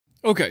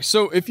Okay,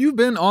 so if you've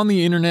been on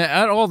the internet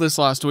at all this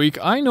last week,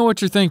 I know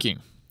what you're thinking.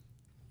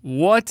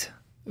 What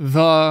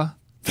the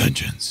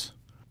vengeance?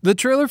 The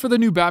trailer for the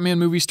new Batman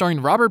movie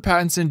starring Robert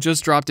Pattinson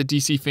just dropped at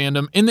DC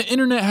Fandom, and the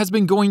internet has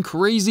been going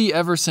crazy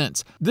ever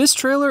since. This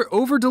trailer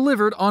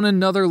over-delivered on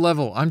another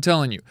level, I'm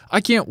telling you. I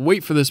can't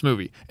wait for this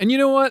movie. And you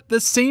know what? The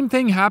same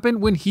thing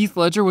happened when Heath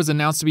Ledger was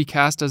announced to be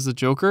cast as the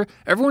Joker.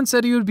 Everyone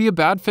said he would be a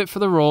bad fit for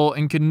the role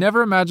and could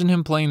never imagine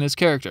him playing this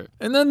character.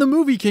 And then the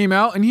movie came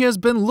out, and he has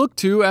been looked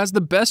to as the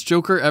best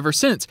Joker ever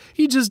since.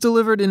 He just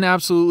delivered an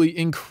absolutely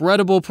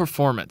incredible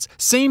performance.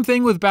 Same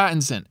thing with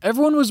Pattinson.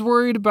 Everyone was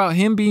worried about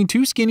him being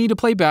too skinny to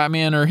play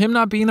Batman or him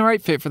not being the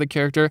right fit for the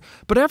character,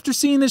 but after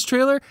seeing this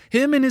trailer,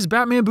 him and his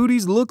Batman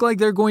booties look like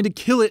they're going to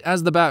kill it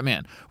as the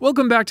Batman.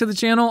 Welcome back to the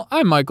channel,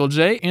 I'm Michael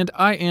J, and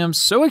I am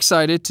so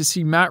excited to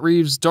see Matt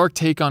Reeves' dark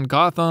take on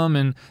Gotham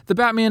and the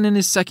Batman in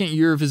his second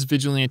year of his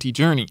vigilante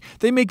journey.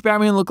 They make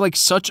Batman look like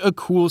such a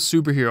cool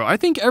superhero. I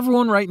think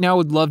everyone right now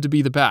would love to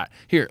be the Bat.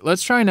 Here,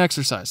 let's try an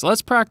exercise.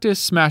 Let's practice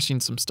smashing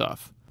some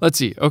stuff. Let's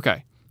see,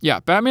 okay. Yeah,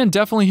 Batman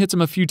definitely hits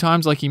him a few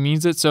times like he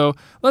means it, so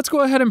let's go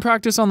ahead and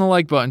practice on the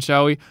like button,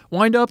 shall we?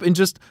 Wind up and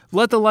just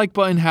let the like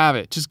button have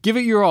it. Just give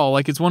it your all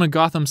like it's one of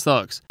Gotham's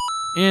thugs.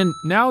 And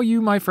now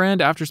you, my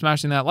friend, after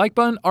smashing that like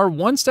button, are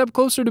one step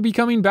closer to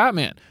becoming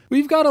Batman.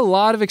 We've got a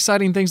lot of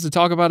exciting things to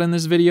talk about in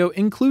this video,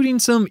 including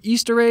some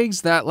Easter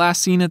eggs, that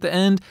last scene at the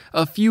end,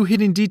 a few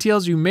hidden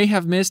details you may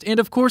have missed, and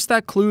of course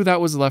that clue that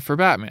was left for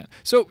Batman.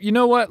 So you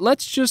know what,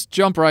 let's just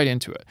jump right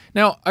into it.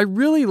 Now, I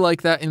really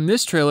like that in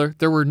this trailer,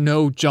 there were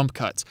no jump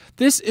cuts.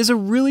 This is a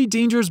really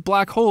dangerous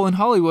black hole in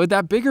Hollywood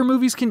that bigger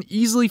movies can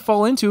easily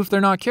fall into if they're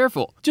not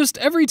careful. Just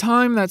every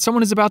time that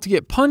someone is about to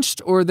get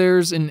punched or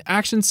there's an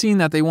action scene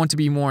that they want to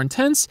be more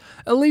intense,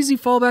 a lazy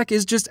fallback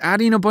is just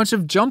adding a bunch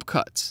of jump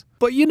cuts.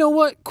 But you know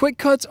what? Quick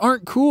cuts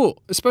aren't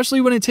cool, especially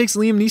when it takes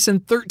Liam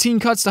Neeson 13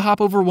 cuts to hop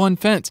over one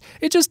fence.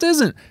 It just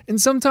isn't. And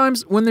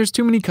sometimes when there's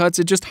too many cuts,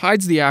 it just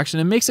hides the action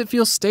and makes it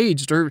feel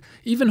staged or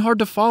even hard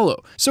to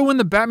follow. So when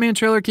the Batman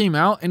trailer came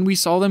out and we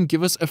saw them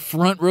give us a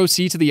front row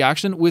seat to the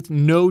action with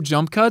no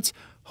jump cuts,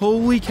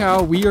 holy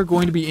cow, we are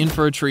going to be in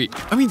for a treat.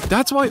 I mean,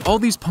 that's why all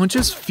these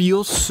punches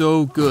feel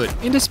so good,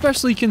 and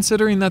especially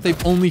considering that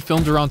they've only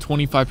filmed around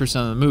 25%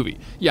 of the movie.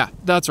 Yeah,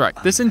 that's right.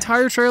 This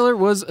entire trailer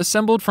was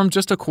assembled from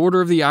just a quarter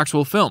of the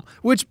actual film,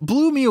 which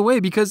blew me away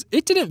because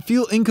it didn't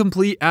feel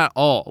incomplete at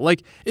all.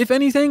 Like, if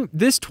anything,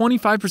 this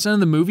 25%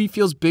 of the movie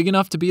feels big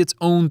enough to be its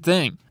own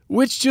thing,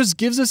 which just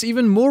gives us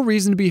even more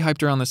reason to be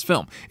hyped around this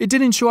film. It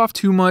didn't show off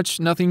too much,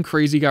 nothing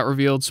crazy got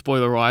revealed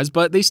spoiler-wise,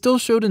 but they still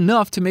showed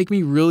enough to make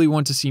me really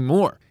want to see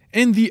more.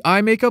 And the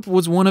eye makeup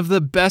was one of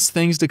the best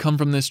things to come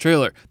from this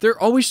trailer. They're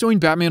always showing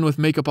Batman with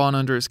makeup on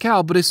under his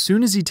cowl, but as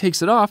soon as he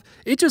takes it off,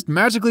 it just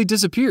magically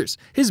disappears.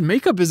 His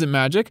makeup isn't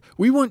magic,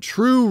 we want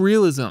true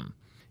realism.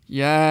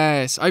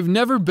 Yes, I've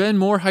never been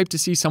more hyped to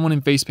see someone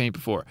in face paint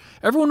before.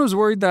 Everyone was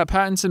worried that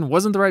Pattinson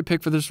wasn't the right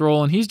pick for this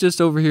role, and he's just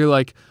over here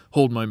like,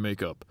 hold my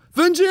makeup.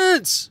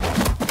 Vengeance!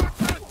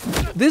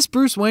 This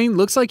Bruce Wayne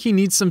looks like he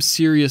needs some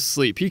serious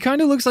sleep. He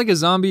kind of looks like a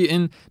zombie,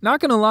 and not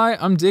gonna lie,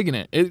 I'm digging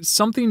it. It's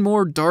something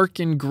more dark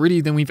and gritty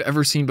than we've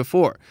ever seen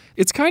before.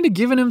 It's kind of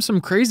giving him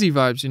some crazy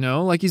vibes, you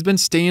know? Like he's been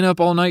staying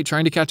up all night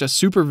trying to catch a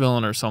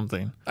supervillain or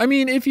something. I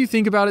mean, if you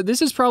think about it, this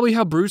is probably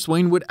how Bruce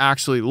Wayne would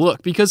actually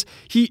look, because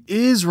he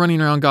is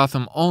running around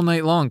Gotham all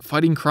night long,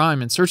 fighting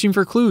crime and searching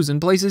for clues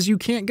in places you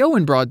can't go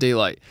in broad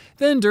daylight.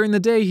 Then during the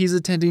day, he's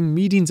attending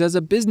meetings as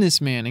a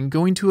businessman and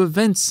going to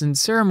events and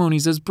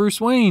ceremonies as Bruce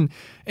Wayne,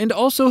 and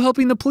also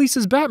helping the police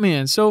as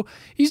Batman, so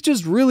he's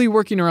just really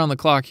working around the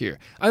clock here.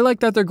 I like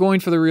that they're going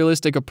for the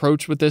realistic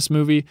approach with this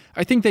movie.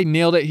 I think they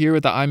nailed it here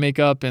with the eye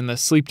makeup and the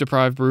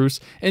sleep-deprived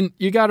Bruce, and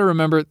you gotta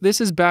remember, this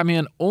is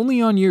Batman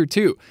only on year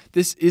 2.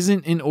 This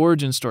isn't an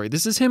origin story.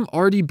 This is him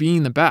already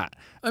being the Bat.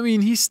 I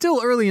mean, he's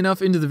still early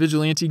enough into the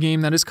vigilante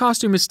game that his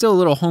costume is still a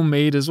little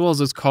homemade, as well as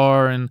his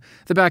car and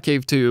the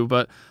Batcave too,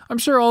 but I'm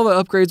sure all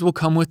the upgrades will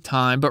come with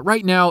time, but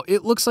right now,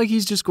 it looks like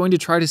he's just going to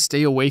try to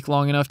stay awake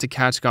long enough to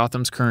catch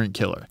Gotham's current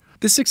killer.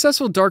 The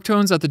successful dark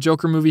tones that the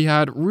Joker movie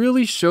had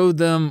really showed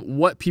them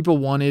what people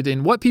wanted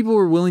and what people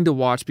were willing to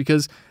watch,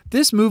 because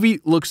this movie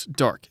looks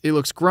dark. It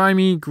looks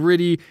grimy,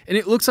 gritty, and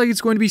it looks like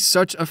it's going to be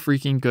such a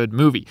freaking good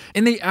movie.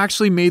 And they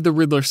actually made the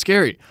Riddler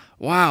scary.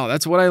 Wow,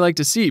 that's what I like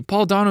to see.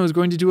 Paul Dano is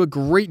going to do a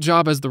great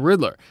job as the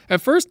Riddler.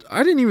 At first,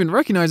 I didn't even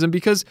recognize him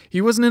because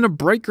he wasn't in a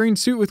bright green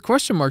suit with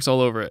question marks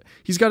all over it.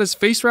 He's got his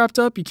face wrapped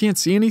up, you can't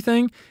see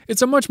anything.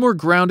 It's a much more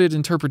grounded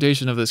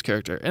interpretation of this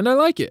character, and I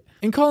like it.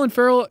 And Colin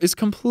Farrell is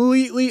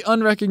completely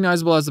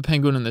unrecognizable as the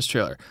Penguin in this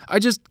trailer. I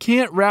just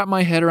can't wrap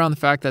my head around the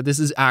fact that this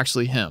is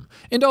actually him.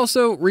 And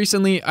also,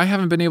 recently, I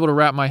haven't been able to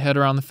wrap my head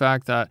around the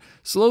fact that,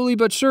 slowly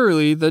but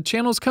surely, the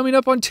channel's coming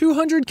up on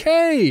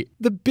 200K!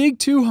 The big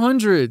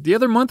 200! The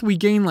other month we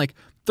gained like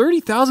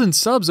 30,000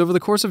 subs over the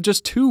course of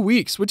just 2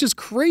 weeks, which is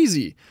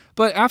crazy.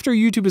 But after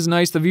YouTube is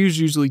nice, the views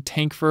usually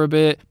tank for a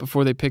bit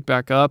before they pick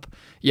back up.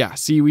 Yeah,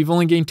 see, we've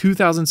only gained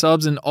 2,000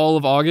 subs in all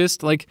of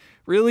August. Like,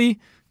 really?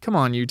 Come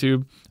on,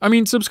 YouTube. I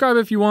mean, subscribe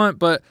if you want,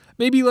 but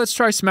maybe let's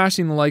try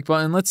smashing the like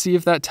button. Let's see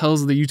if that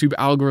tells the YouTube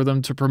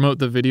algorithm to promote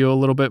the video a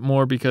little bit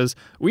more, because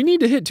we need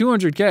to hit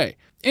 200K.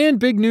 And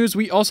big news,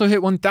 we also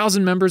hit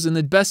 1,000 members in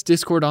the best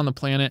Discord on the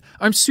planet.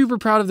 I'm super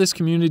proud of this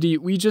community.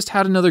 We just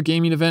had another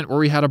gaming event where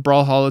we had a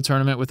Brawlhalla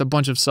tournament with a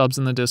bunch of subs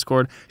in the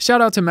Discord. Shout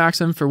out to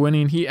Maxim for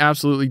winning. He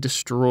absolutely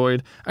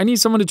destroyed. I need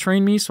someone to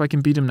train me so I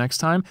can beat him next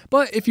time.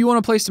 But if you want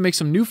a place to make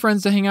some new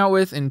friends to hang out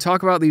with and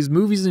talk about these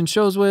movies and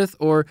shows with,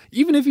 or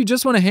even if you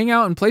just want to hang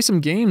out and play some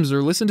games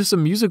or listen to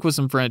some music with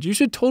some friends, you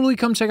should totally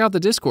come check out the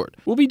Discord.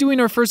 We'll be doing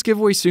our first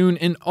giveaway soon,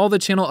 and all the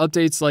channel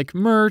updates like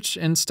merch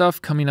and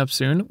stuff coming up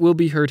soon will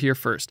be heard here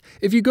first.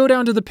 If you go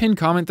down to the pinned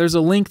comment, there's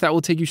a link that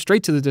will take you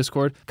straight to the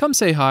Discord. Come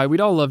say hi.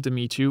 We'd all love to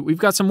meet you. We've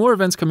got some more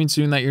events coming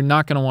soon that you're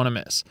not going to want to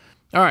miss.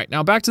 All right,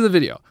 now back to the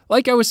video.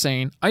 Like I was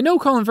saying, I know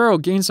Colin Farrell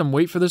gained some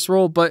weight for this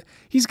role, but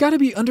he's got to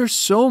be under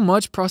so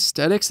much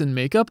prosthetics and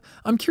makeup.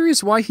 I'm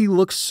curious why he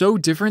looks so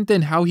different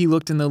than how he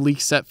looked in the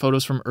leaked set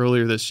photos from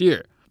earlier this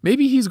year.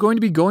 Maybe he's going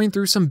to be going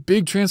through some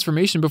big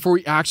transformation before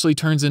he actually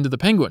turns into the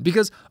Penguin,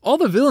 because all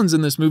the villains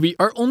in this movie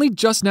are only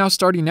just now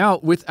starting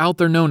out without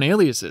their known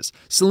aliases.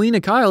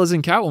 Selena Kyle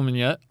isn't Catwoman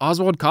yet,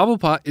 Oswald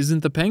Cobblepot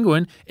isn't the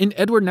Penguin, and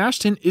Edward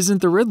Nashton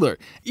isn't the Riddler.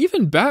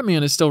 Even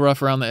Batman is still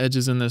rough around the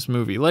edges in this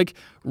movie, like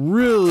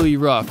really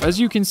rough.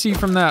 As you can see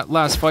from that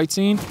last fight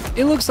scene,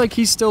 it looks like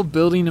he's still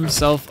building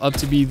himself up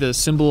to be the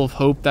symbol of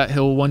hope that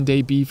he'll one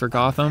day be for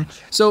Gotham.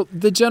 So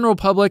the general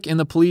public and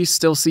the police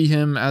still see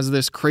him as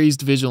this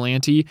crazed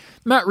vigilante.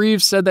 Matt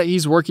Reeves said that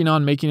he's working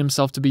on making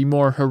himself to be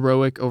more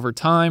heroic over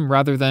time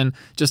rather than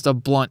just a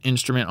blunt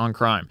instrument on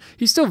crime.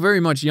 He's still very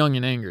much young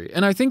and angry,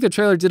 and I think the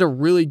trailer did a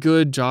really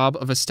good job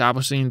of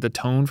establishing the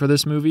tone for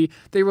this movie.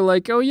 They were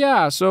like, oh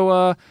yeah,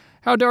 so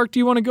how dark do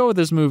you want to go with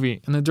this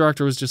movie? And the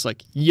director was just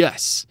like,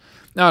 yes.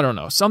 I don't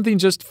know, something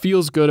just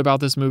feels good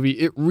about this movie.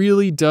 It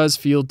really does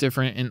feel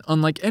different and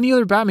unlike any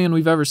other Batman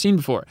we've ever seen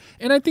before.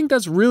 And I think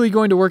that's really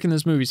going to work in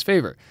this movie's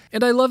favor.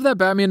 And I love that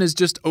Batman is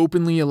just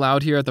openly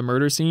allowed here at the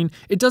murder scene.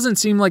 It doesn't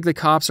seem like the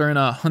cops are in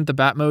a hunt the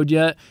Bat mode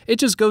yet. It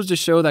just goes to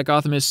show that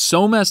Gotham is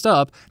so messed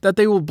up that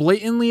they will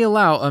blatantly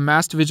allow a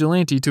masked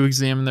vigilante to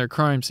examine their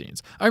crime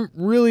scenes. I'm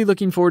really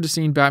looking forward to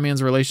seeing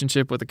Batman's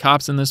relationship with the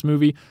cops in this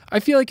movie. I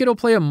feel like it'll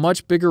play a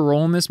much bigger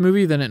role in this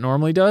movie than it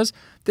normally does.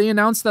 They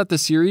announced that the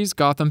series,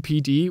 Gotham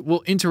PD,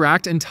 will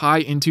interact and tie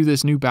into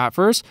this new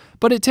Batverse,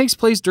 but it takes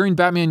place during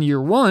Batman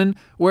Year 1,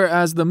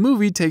 whereas the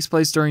movie takes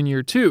place during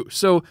Year 2.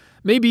 So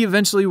maybe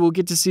eventually we'll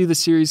get to see the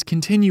series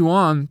continue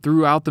on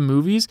throughout the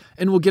movies,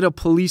 and we'll get a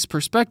police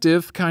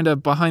perspective, kind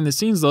of behind the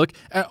scenes look,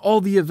 at all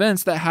the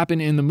events that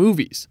happen in the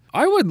movies.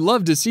 I would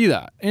love to see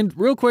that. And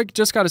real quick,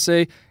 just gotta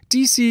say,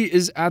 DC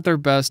is at their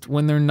best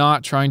when they're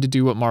not trying to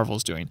do what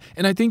Marvel's doing.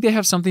 And I think they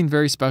have something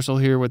very special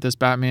here with this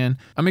Batman.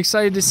 I'm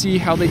excited to see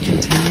how they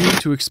continue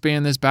to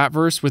expand this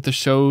Batverse with the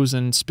shows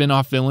and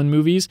spin-off villain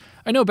movies.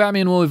 I know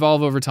Batman will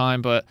evolve over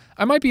time, but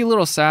I might be a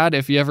little sad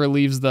if he ever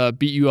leaves the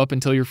beat you up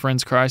until your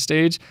friends cry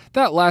stage.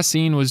 That last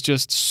scene was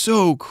just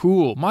so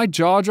cool. My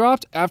jaw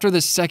dropped after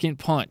the second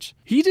punch.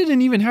 He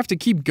didn't even have to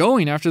keep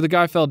going after the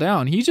guy fell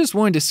down. He just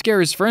wanted to scare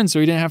his friends so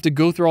he didn't have to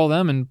go through all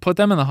them and put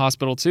them in the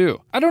hospital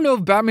too. I don't know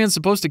if Batman's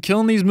supposed to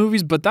kill in these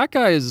movies, but that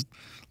guy is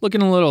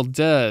looking a little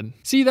dead.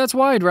 See, that's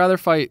why I'd rather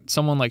fight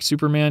someone like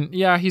Superman.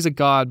 Yeah, he's a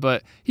god,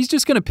 but he's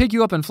just gonna pick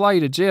you up and fly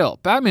you to jail.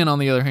 Batman, on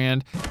the other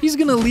hand, he's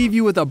gonna leave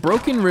you with a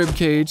broken rib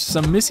cage,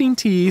 some missing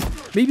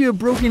teeth, maybe a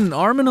broken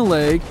arm and a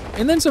leg,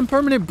 and then some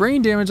permanent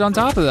brain damage on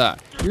top of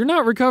that. You're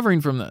not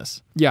recovering from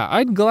this. Yeah,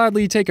 I'd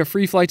gladly take a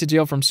free flight to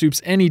jail from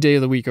Supes any day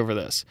of the week over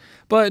this.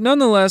 But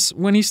nonetheless,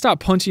 when he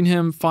stopped punching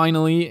him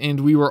finally,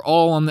 and we were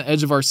all on the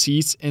edge of our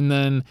seats, and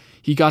then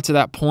he got to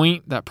that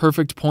point, that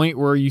perfect point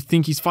where you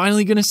think he's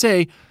finally gonna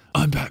say,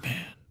 I'm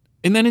Batman.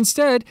 And then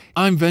instead,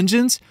 I'm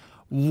Vengeance.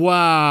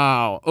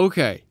 Wow.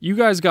 Okay, you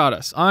guys got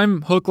us.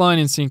 I'm hook, line,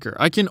 and sinker.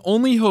 I can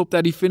only hope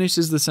that he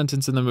finishes the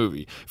sentence in the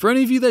movie. For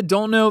any of you that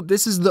don't know,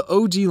 this is the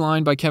OG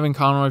line by Kevin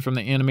Conroy from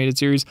the animated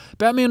series.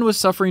 Batman was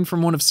suffering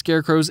from one of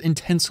Scarecrow's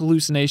intense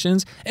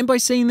hallucinations, and by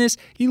saying this,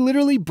 he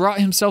literally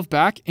brought himself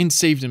back and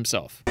saved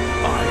himself.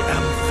 I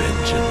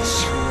am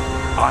Vengeance.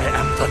 I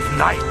am the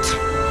Night.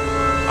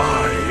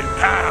 I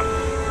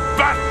am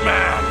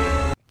Batman.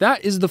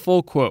 That is the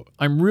full quote.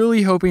 I'm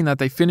really hoping that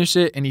they finish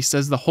it and he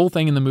says the whole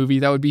thing in the movie.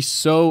 That would be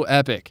so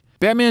epic.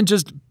 Batman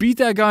just beat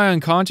that guy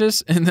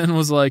unconscious and then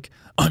was like,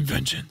 I'm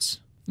Vengeance.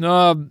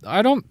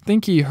 I don't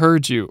think he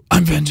heard you.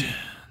 I'm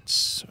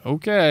Vengeance.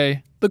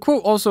 Okay. The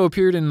quote also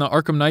appeared in the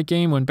Arkham Knight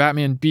game when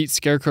Batman beat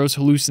Scarecrow's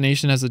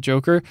hallucination as the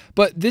Joker,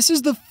 but this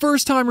is the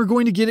first time we're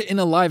going to get it in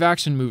a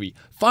live-action movie.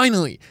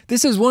 Finally!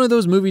 This is one of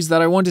those movies that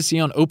I want to see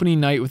on opening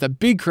night with a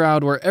big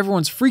crowd where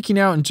everyone's freaking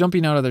out and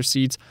jumping out of their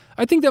seats.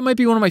 I think that might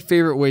be one of my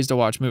favorite ways to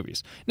watch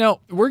movies. Now,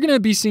 we're going to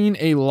be seeing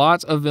a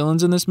lot of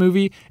villains in this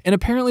movie, and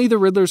apparently the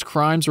Riddler's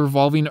crimes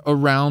revolving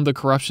around the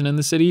corruption in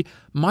the city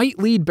might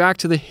lead back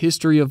to the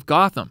history of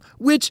Gotham,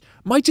 which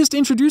might just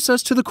introduce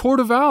us to the Court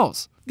of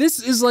Owls.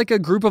 This is like a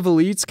group of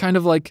elites elites, kind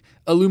of like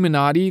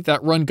Illuminati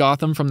that run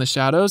Gotham from the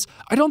shadows.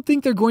 I don't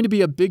think they're going to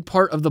be a big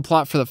part of the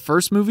plot for the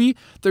first movie.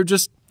 There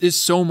just is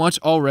so much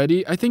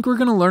already. I think we're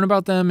going to learn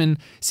about them and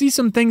see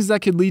some things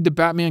that could lead to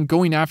Batman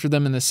going after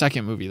them in the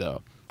second movie,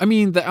 though. I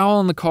mean, the owl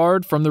on the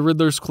card from the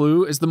Riddler's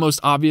Clue is the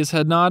most obvious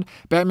head nod.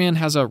 Batman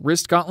has a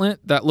wrist gauntlet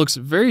that looks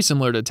very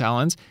similar to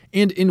Talon's,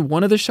 and in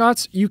one of the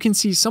shots, you can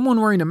see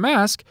someone wearing a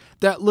mask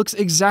that looks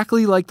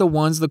exactly like the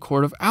ones the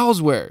Court of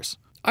Owls wears.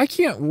 I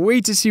can't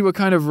wait to see what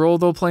kind of role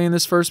they'll play in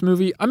this first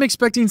movie. I'm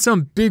expecting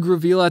some big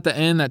reveal at the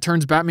end that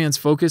turns Batman's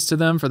focus to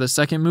them for the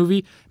second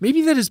movie.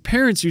 Maybe that his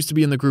parents used to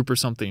be in the group or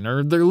something,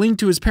 or they're linked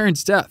to his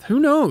parents' death. Who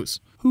knows?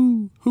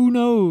 Who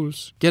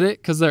knows? Get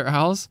it? Because they're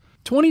owls?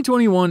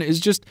 2021 is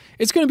just,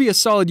 it's going to be a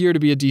solid year to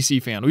be a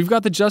DC fan. We've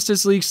got the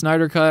Justice League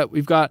Snyder Cut,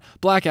 we've got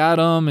Black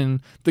Adam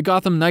and the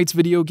Gotham Knights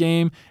video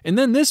game, and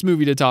then this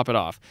movie to top it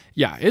off.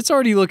 Yeah, it's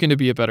already looking to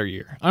be a better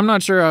year. I'm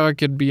not sure how it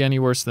could be any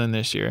worse than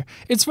this year.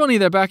 It's funny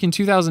that back in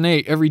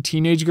 2008, every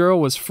teenage girl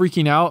was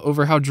freaking out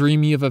over how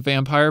dreamy of a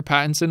vampire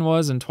Pattinson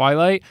was in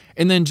Twilight,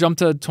 and then jump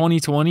to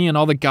 2020 and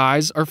all the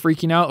guys are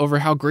freaking out over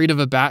how great of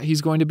a bat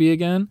he's going to be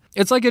again.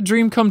 It's like a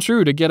dream come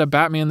true to get a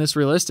Batman this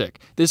realistic.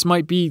 This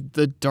might be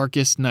the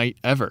darkest night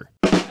ever.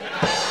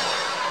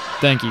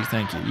 Thank you.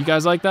 You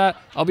guys like that?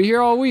 I'll be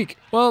here all week.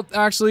 Well,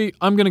 actually,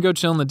 I'm gonna go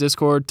chill in the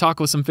Discord, talk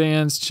with some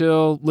fans,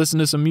 chill, listen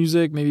to some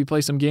music, maybe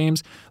play some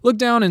games. Look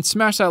down and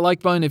smash that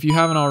like button if you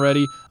haven't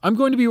already. I'm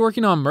going to be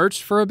working on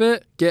merch for a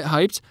bit. Get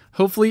hyped.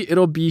 Hopefully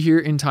it'll be here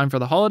in time for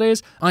the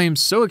holidays. I am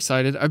so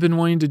excited. I've been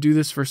wanting to do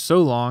this for so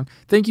long.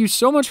 Thank you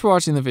so much for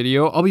watching the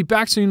video. I'll be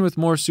back soon with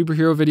more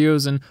superhero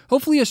videos and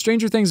hopefully a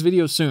Stranger Things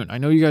video soon. I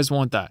know you guys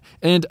want that.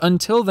 And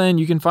until then,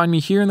 you can find me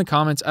here in the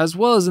comments as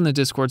well as in the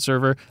Discord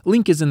server.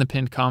 Link is in the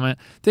pinned comment.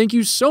 Thank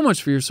you so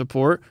much for your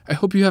support. I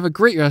hope you have a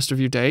great rest of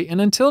your day.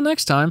 And until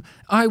next time,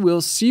 I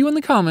will see you in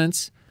the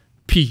comments.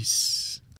 Peace.